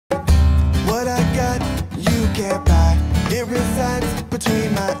can't buy. It resides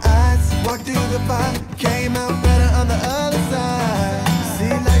between my eyes. Walked through the fire, came out better on the other side. See,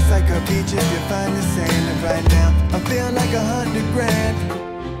 life's like a beach if you find the sand. And right now, I feel like 100 grand.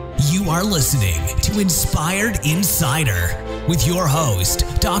 You are listening to Inspired Insider with your host,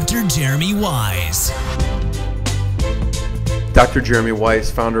 Dr. Jeremy Weisz. Dr. Jeremy Weisz,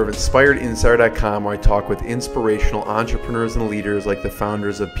 founder of InspiredInsider.com, where I talk with inspirational entrepreneurs and leaders like the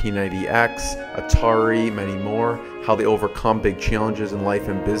founders of P90 X, Atari, many more, how they overcome big challenges in life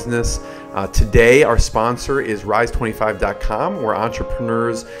and business. Today, our sponsor is Rise25.com, where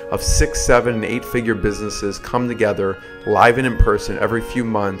entrepreneurs of 6, 7, and 8-figure businesses come together live and in person every few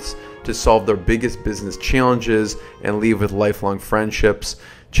months to solve their biggest business challenges and leave with lifelong friendships.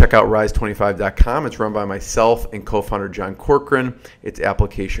 Check out Rise25.com. It's run by myself and co-founder John Corcoran. It's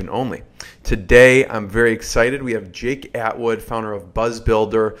application only. Today, I'm very excited. We have Jake Atwood, founder of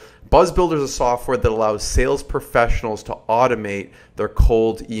BuzzBuilder. BuzzBuilder is a software that allows sales professionals to automate their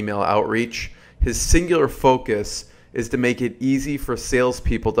cold email outreach. His singular focus is to make it easy for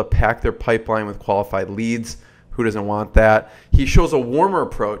salespeople to pack their pipeline with qualified leads. Who doesn't want that? He shows a warmer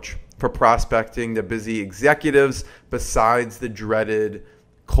approach for prospecting to busy executives besides the dreaded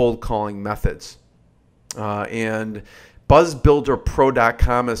cold calling methods. And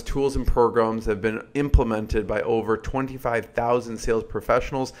BuzzBuilderPro.com has tools and programs that have been implemented by over 25,000 sales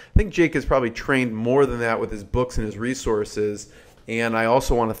professionals. I think Jake has probably trained more than that with his books and his resources. And I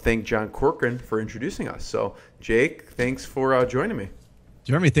also want to thank John Corcoran for introducing us. So Jake, thanks for joining me.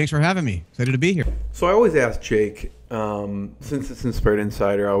 Jeremy, thanks for having me. Excited to be here. So I always ask Jake, since it's Inspired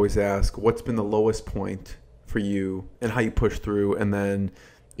Insider, I always ask, what's been the lowest point for you and how you push through? And then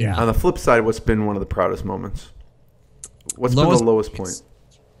on the flip side, what's been one of the proudest moments? What's been the lowest point?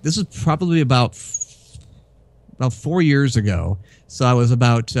 This is probably about 4 years ago. So I was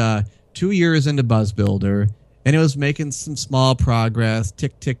about 2 years into BuzzBuilder, and it was making some small progress,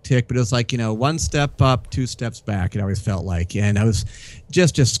 tick, tick, tick. But it was like, one step up, 2 steps back, it always felt like. And I was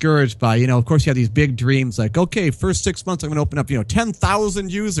just discouraged by, of course, you have these big dreams like, okay, first 6 months, I'm going to open up,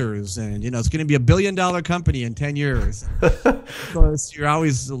 10,000 users. And, it's going to be $1 billion company in 10 years. Of course, you're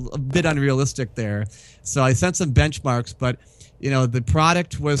always a bit unrealistic there. So I set some benchmarks, but, the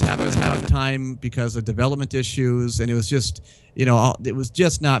product was having a hard time because of development issues. And it was just, it was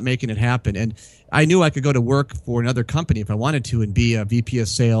just not making it happen. And I knew I could go to work for another company if I wanted to and be a VP of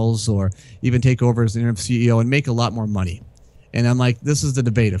sales or even take over as an interim CEO and make a lot more money. And I'm like, this is the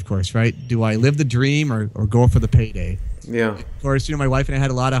debate, of course, right? Do I live the dream or go for the payday? Yeah. Of course, my wife and I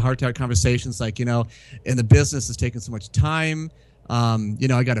had a lot of heart-to-heart conversations like, and the business is taking so much time. I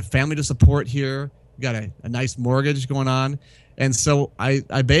got a family to support here. We got a nice mortgage going on. And so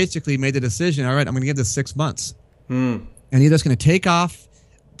I basically made the decision, all right, I'm going to give this 6 months. And you're just going to take off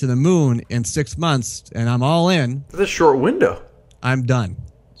to the moon in 6 months, and I'm all in. That's a short window. I'm done.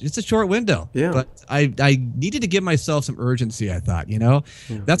 It's a short window. Yeah. But I needed to give myself some urgency, I thought,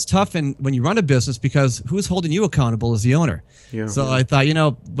 That's tough when you run a business because who's holding you accountable is the owner. Yeah. So I thought,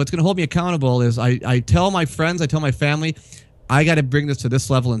 what's going to hold me accountable is I tell my friends, I tell my family, I got to bring this to this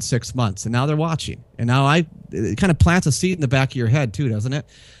level in 6 months. And now they're watching. And now it kind of plants a seed in the back of your head too, doesn't it?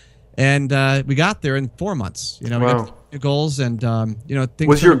 And we got there in 4 months. We got goals and things.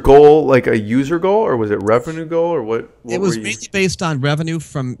 Was your goal like a user goal or was it revenue goal or what it was mainly based on revenue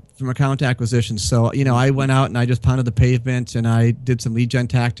from account acquisition. So I went out and I just pounded the pavement and I did some lead gen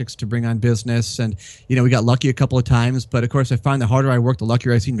tactics to bring on business and we got lucky a couple of times, but of course I find the harder I work, the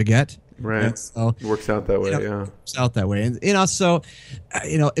luckier I seem to get. Right. And so it works out that way. It works out that way. And so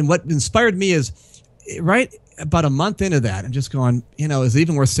and what inspired me is right about a month into that, I'm just going, is it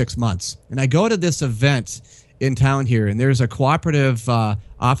even worth 6 months? And I go to this event in town here, and there's a cooperative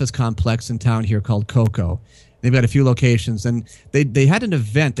office complex in town here called Coco. They've got a few locations, and they had an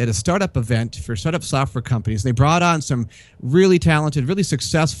event, a startup event for startup software companies. They brought on some really talented, really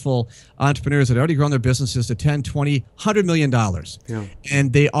successful entrepreneurs that had already grown their businesses to 10, 20, $100 million. Yeah.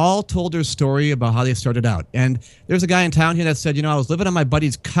 And they all told their story about how they started out. And there's a guy in town here that said, I was living on my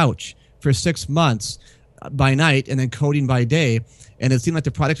buddy's couch for 6 months by night and then coding by day. And it seemed like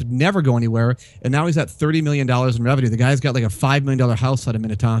the product would never go anywhere. And now he's at $30 million in revenue. The guy's got like a $5 million house out of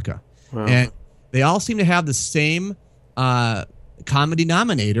Minnetonka. Wow. And they all seem to have the same common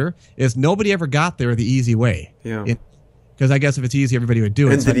denominator is nobody ever got there the easy way. Yeah. Because I guess if it's easy, everybody would do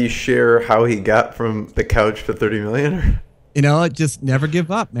it. And did he share how he got from the couch to 30 million? Just never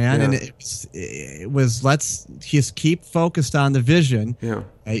give up, man. Yeah. And it was let's just keep focused on the vision. Yeah.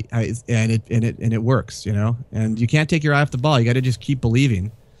 And it works, And you can't take your eye off the ball. You got to just keep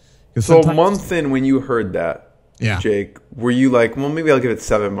believing. So a month in when you heard that, Jake, were you like, well, maybe I'll give it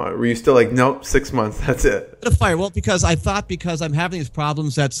 7 months? Were you still like, nope, 6 months, that's it? The fire. Well, because I thought because I'm having these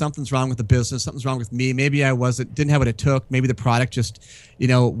problems that something's wrong with the business, something's wrong with me. Maybe I didn't have what it took. Maybe the product just,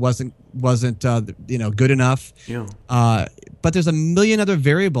 wasn't good enough. Yeah. But there's a million other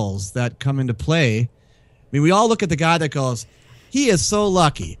variables that come into play. I mean, we all look at the guy that goes, he is so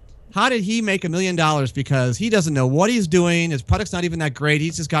lucky. How did he make $1 million? Because he doesn't know what he's doing. His product's not even that great.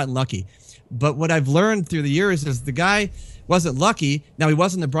 He's just gotten lucky. But what I've learned through the years is the guy wasn't lucky. Now, he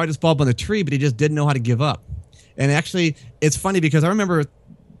wasn't the brightest bulb on the tree, but he just didn't know how to give up. And actually, it's funny because I remember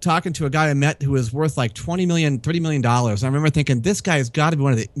talking to a guy I met who was worth like $20 million, $30 million. And I remember thinking, this guy has got to be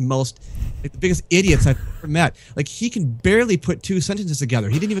one of the the biggest idiots I've ever met. Like, he can barely put 2 sentences together.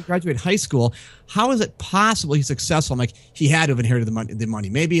 He didn't even graduate high school. How is it possible he's successful? I'm like, he had to have inherited the money.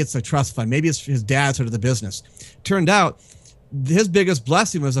 Maybe it's a trust fund. Maybe it's his dad started the business. Turned out, his biggest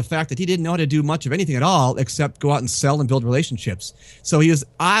blessing was the fact that he didn't know how to do much of anything at all except go out and sell and build relationships. So he was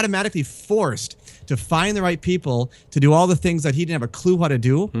automatically forced to find the right people to do all the things that he didn't have a clue how to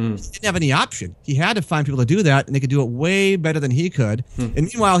do. He didn't have any option. He had to find people to do that, and they could do it way better than he could. And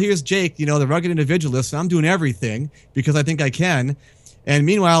meanwhile, here's Jake, the rugged individualist, and I'm doing everything because I think I can. And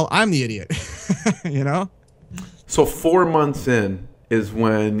meanwhile, I'm the idiot, So 4 months in is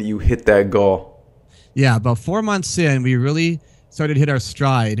when you hit that goal. Yeah, about 4 months in, we really started to hit our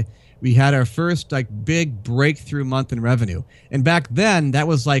stride. We had our first big breakthrough month in revenue. And back then, that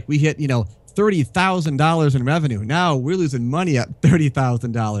was like we hit, $30,000 in revenue. Now we're losing money at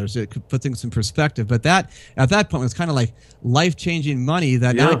 $30,000. It puts things in perspective. But at that point, it was kind of like life-changing money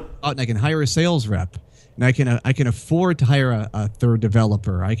that now I go out and I can hire a sales rep. And I can afford to hire a third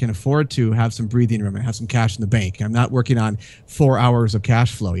developer. I can afford to have some breathing room and have some cash in the bank. I'm not working on 4 hours of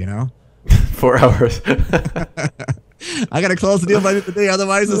cash flow, 4 hours. I got to close the deal by the end of the day,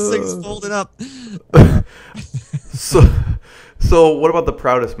 otherwise this thing's folding up. So what about the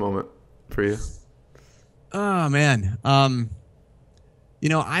proudest moment for you? Oh, man. I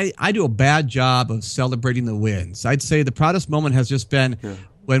do a bad job of celebrating the wins. I'd say the proudest moment has just been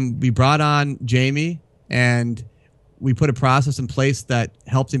when we brought on Jamie and we put a process in place that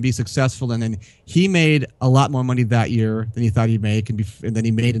helped him be successful, and then he made a lot more money that year than he thought he'd make, and then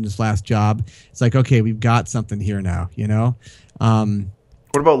he made in his last job. It's like, okay, we've got something here now, What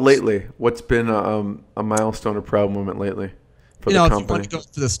about lately? What's been a milestone or proud moment lately for the company? If you want to go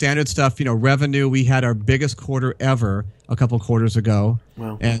to the standard stuff, revenue, we had our biggest quarter ever a couple quarters ago.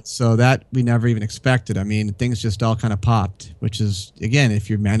 Wow. And so that we never even expected. I mean, things just all kind of popped, which is, again, if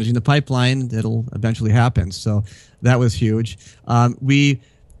you're managing the pipeline, it'll eventually happen. So that was huge. We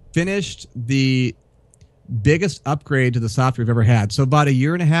finished the biggest upgrade to the software we've ever had. So about a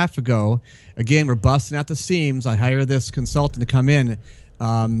year and a half ago, again, we're busting at the seams. I hired this consultant to come in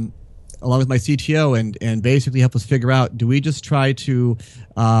along with my CTO and basically help us figure out, do we just try to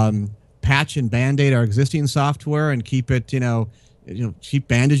patch and Band-Aid our existing software and keep it, keep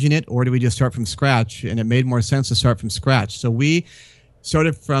bandaging it, or do we just start from scratch? And it made more sense to start from scratch. So we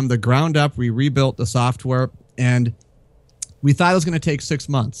started from the ground up. We rebuilt the software, and we thought it was going to take 6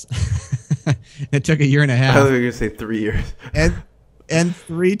 months. It took a year and a half. I was going to say 3 years. and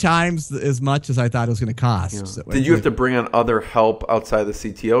 3 times as much as I thought it was going to cost. Yeah. So did you have to bring on other help outside the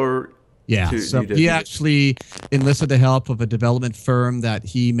CTO? Or so he actually enlisted the help of a development firm that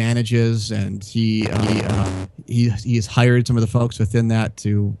he manages, and he's hired some of the folks within that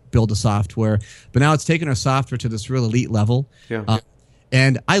to build the software. But now it's taken our software to this real elite level. Yeah.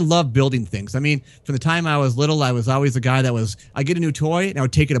 And I love building things. I mean, from the time I was little, I was always the guy I get a new toy and I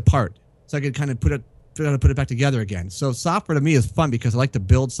would take it apart so I could kind of put it back together again. So software to me is fun because I like to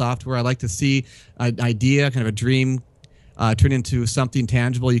build software. I like to see an idea, kind of a dream, turn into something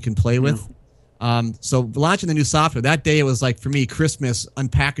tangible you can play with. So launching the new software, that day it was like, for me, Christmas,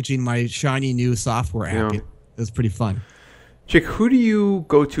 unpackaging my shiny new software app. Yeah. It was pretty fun. Jake, who do you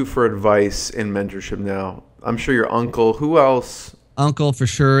go to for advice in mentorship now? I'm sure your uncle. Who else? Uncle, for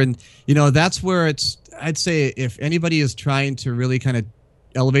sure. And, that's where I'd say if anybody is trying to really kind of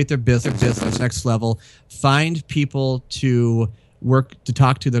elevate their business next level, find people to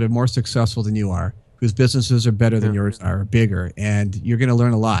talk to that are more successful than you are, whose businesses are better than yours are, bigger, and you're going to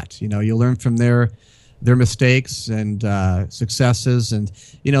learn a lot. You'll learn from their mistakes and successes, and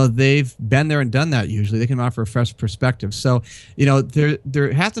they've been there and done that. Usually, they can offer a fresh perspective. So,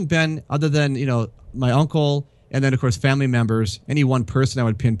 there hasn't been, other than my uncle, and then of course family members, any one person I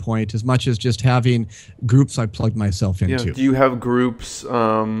would pinpoint, as much as just having groups I plugged myself into. Yeah. Do you have groups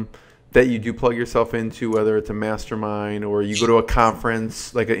that you do plug yourself into, whether it's a mastermind or you go to a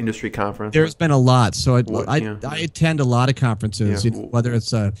conference, like an industry conference? There's been a lot. So I attend a lot of conferences, whether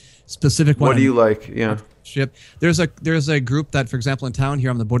it's a specific one. What do you like? Yeah. There's a group that, for example, in town here,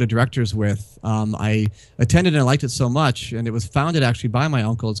 I'm the board of directors with. I attended and I liked it so much, and it was founded actually by my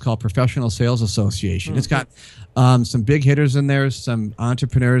uncle. It's called Professional Sales Association. It's got some big hitters in there, some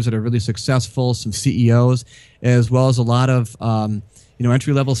entrepreneurs that are really successful, some CEOs, as well as a lot of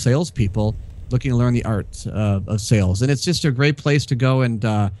entry-level salespeople looking to learn the art of sales. And it's just a great place to go and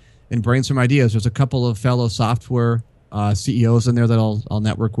brainstorm ideas. There's a couple of fellow software CEOs in there that I'll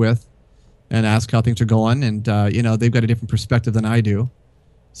network with and ask how things are going. And, they've got a different perspective than I do.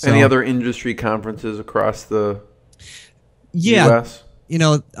 So, any other industry conferences across the U.S.?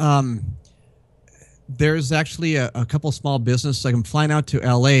 There's actually a couple small business. Like I'm flying out to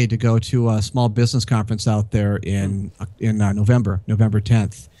L.A. to go to a small business conference out there in November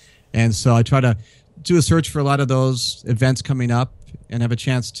 10th. And so I try to do a search for a lot of those events coming up and have a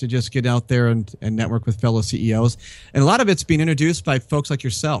chance to just get out there and network with fellow CEOs. And a lot of it's being introduced by folks like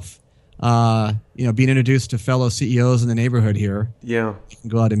yourself. Being introduced to fellow CEOs in the neighborhood here. Yeah. You can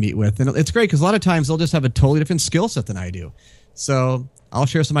go out and meet with. And it's great because a lot of times they'll just have a totally different skill set than I do. So I'll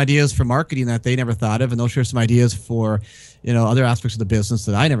share some ideas for marketing that they never thought of, and they'll share some ideas for, other aspects of the business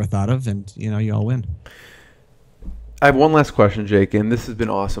that I never thought of, and, you all win. I have one last question, Jake, and this has been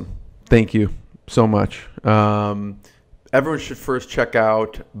awesome. Thank you so much. Everyone should first check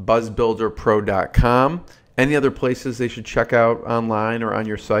out buzzbuilderpro.com. Any other places they should check out online or on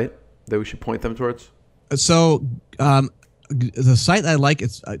your site that we should point them towards? So the site I like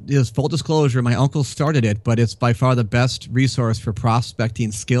is full disclosure. My uncle started it, but it's by far the best resource for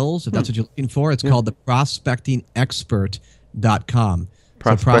prospecting skills. If that's what you're looking for, it's called the prospectingexpert.com.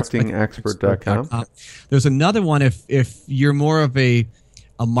 Prospectingexpert.com. There's another one if you're more of a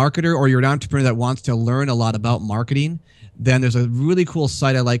marketer or you're an entrepreneur that wants to learn a lot about marketing. Then there's a really cool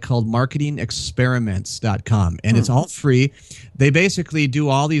site I like called marketingexperiments.com, and it's all free. They basically do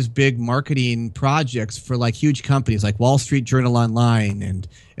all these big marketing projects for like huge companies like Wall Street Journal Online and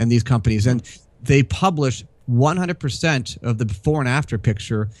these companies, and they publish 100% of the before and after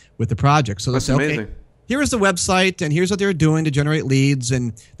picture with the project. So that's amazing. Okay, here is the website, and here's what they're doing to generate leads,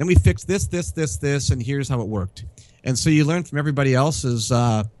 and then we fixed this, and here's how it worked. And so you learn from everybody else's,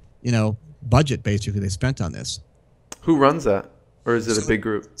 budget basically they spent on this. Who runs that? Or is it a big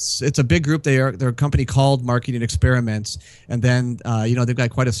group? It's a big group. They're a company called Marketing Experiments. And then, they've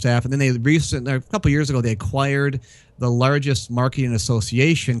got quite a staff. And then a couple of years ago, they acquired the largest marketing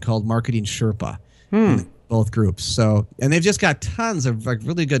association called Marketing Sherpa. Both groups. So, and they've just got tons of like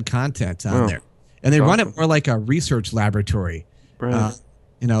really good content on there. And they run it more like a research laboratory. Right.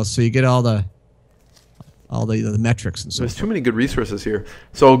 So you get all the metrics and so There's too many good resources here.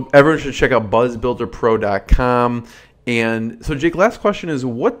 So everyone should check out buzzbuilderpro.com. And so, Jake, last question is,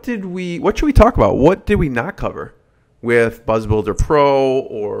 what should we talk about? What did we not cover with BuzzBuilder Pro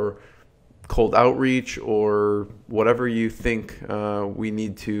or cold outreach or whatever you think we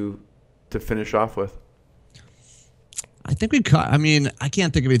need to finish off with? I think I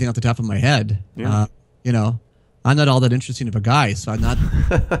can't think of anything off the top of my head. Yeah. I'm not all that interesting of a guy, so I'm not.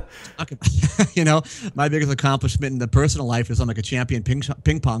 My biggest accomplishment in the personal life is I'm like a champion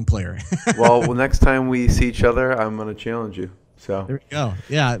ping pong player. well, next time we see each other, I'm going to challenge you. So there we go.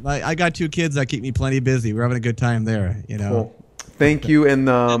 Yeah, I got 2 kids that keep me plenty busy. We're having a good time there. Cool. Thank you.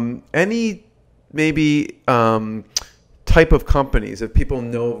 And any maybe type of companies, if people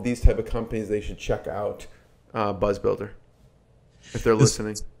know these type of companies, they should check out BuzzBuilder if they're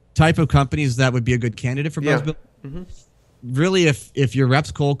listening. Type of companies that would be a good candidate for BuzzBuilder. Mm-hmm. Really, if your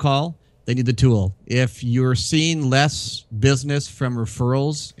reps cold call, they need the tool. If you're seeing less business from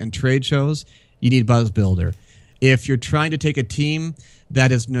referrals and trade shows, you need BuzzBuilder. If you're trying to take a team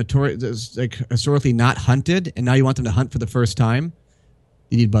that is notorious, like historically not hunted, and now you want them to hunt for the first time,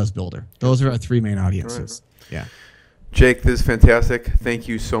 you need BuzzBuilder. Those are our 3 main audiences. Right. Yeah. Jake, this is fantastic. Thank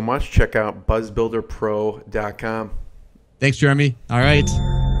you so much. Check out buzzbuilderpro.com. Thanks, Jeremy. All right.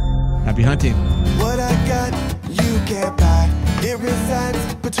 Happy hunting. What I got, you can't buy. It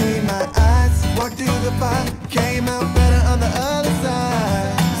resides between my eyes. Walked through the fire, came out better on the other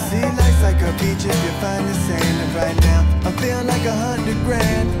side. See, life's like a beach if you find the sand. And right now, I'm feeling